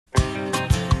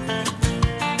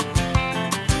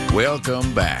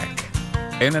Welcome back.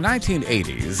 In the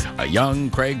 1980s, a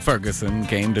young Craig Ferguson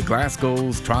came to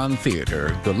Glasgow's Tron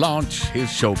Theatre to launch his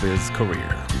showbiz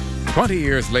career. 20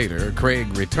 years later,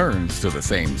 Craig returns to the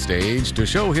same stage to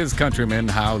show his countrymen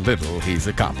how little he's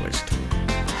accomplished.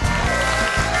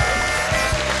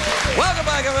 Welcome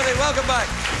back, everybody. Welcome back.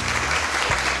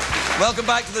 Welcome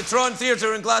back to the Tron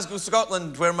Theatre in Glasgow,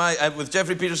 Scotland, where with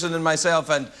Geoffrey Peterson and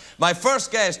myself, and my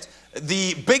first guest,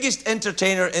 the biggest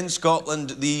entertainer in Scotland,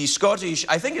 the Scottish,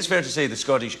 I think it's fair to say the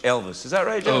Scottish Elvis. Is that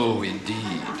right, Geoff? Oh,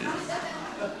 indeed.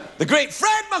 The great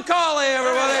Fred MacAuley,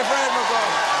 everybody. Fred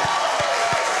MacAuley.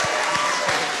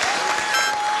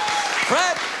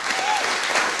 Fred.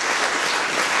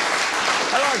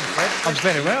 How are you, Fred? I'm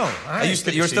very well. Are you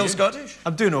you're still Scottish?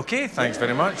 I'm doing okay, thanks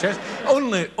very much, yes.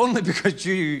 Only because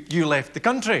you left the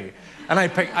country. And I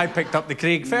picked up the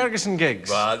Craig Ferguson gigs.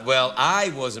 Well, I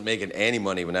wasn't making any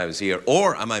money when I was here,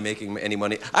 or am I making any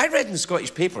money? I read in the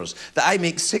Scottish papers that I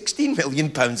make £16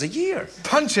 million a year.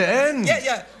 Punch it in.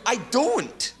 Yeah, I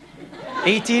don't.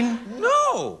 18?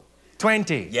 No.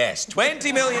 20? Yes,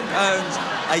 £20 million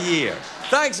a year.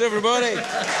 Thanks, everybody.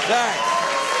 Thanks.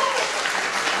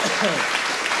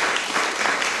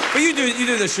 But you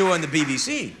do the show on the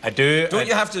BBC. I do. Don't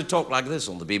you have to talk like this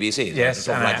on the BBC? Yes,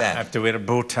 talk like that. I have to wear a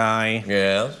bow tie.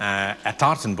 Yes. A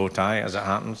tartan bow tie, as it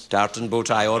happens. Tartan bow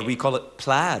tie, or we call it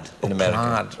plaid in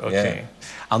America. Plaid, okay. Yeah.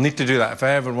 I'll need to do that. If I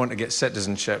ever want to get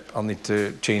citizenship, I'll need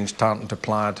to change tartan to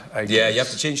plaid, I guess. Yeah, you have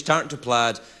to change tartan to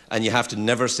plaid, and you have to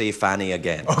never say fanny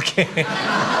again. Okay. Can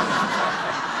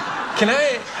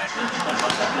I...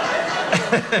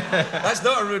 That's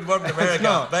not a rude word in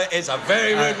America, but it's a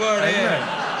very rude word here.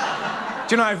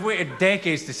 Do you know, I've waited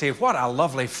decades to say, what a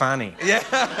lovely fanny. Yeah.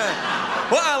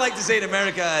 What I like to say in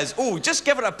America is, oh, just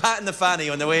give her a pat in the fanny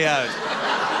on the way out.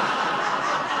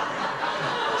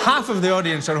 Half of the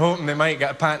audience are hoping they might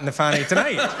get a pat in the fanny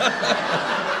tonight.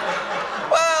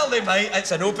 Well, they might.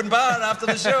 It's an open bar after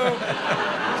the show.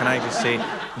 Can I just say,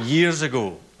 years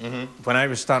ago, when I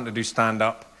was starting to do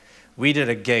stand-up, we did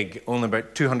a gig only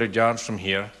about 200 yards from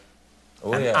here.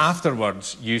 Oh, and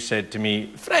afterwards, you said to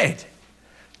me, Fred,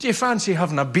 do you fancy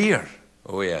having a beer?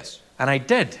 Oh, yes. And I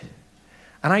did.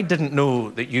 And I didn't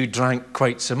know that you drank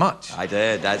quite so much. I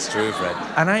did, that's true, Fred.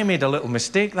 And I made a little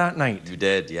mistake that night. You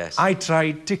did, yes. I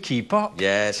tried to keep up.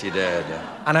 Yes, you did,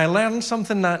 yeah. And I learned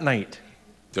something that night.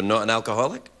 You're not an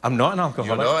alcoholic? I'm not an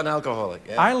alcoholic. You're not an alcoholic,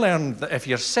 yeah. I learned that if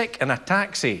you're sick in a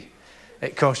taxi,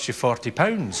 it costs you £40.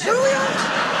 No,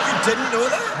 yeah. You didn't know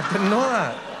that? I didn't know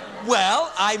that.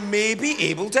 Well, I may be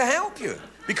able to help you.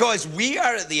 Because we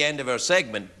are at the end of our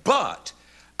segment, but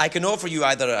I can offer you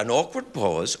either an awkward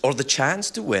pause or the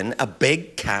chance to win a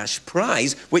big cash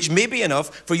prize, which may be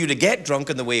enough for you to get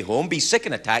drunk on the way home, be sick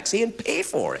in a taxi, and pay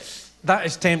for it. That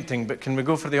is tempting, but can we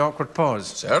go for the awkward pause?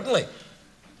 Certainly.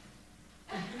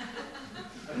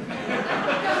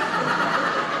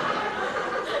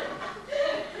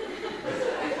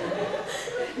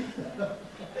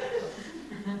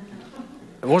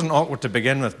 It wasn't awkward to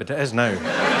begin with, but it is now.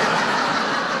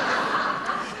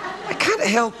 I can't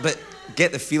help but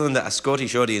get the feeling that a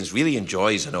Scottish audience really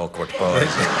enjoys an awkward pause. It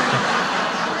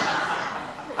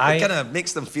kind of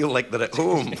makes them feel like they're at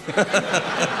home.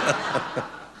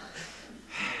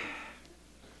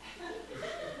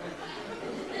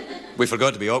 We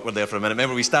forgot to be awkward there for a minute.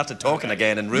 Remember, we started talking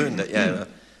again and ruined it, yeah.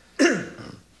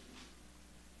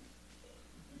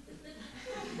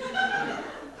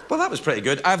 Well, that was pretty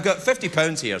good. I've got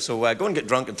 £50 here, so go and get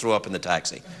drunk and throw up in the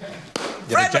taxi.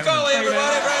 Fred MacAuley,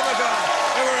 everybody! Fred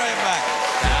MacAuley! We'll be right back.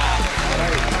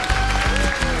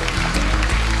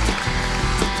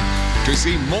 To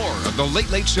see more of The Late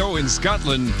Late Show in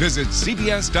Scotland, visit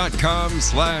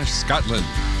cbs.com/Scotland.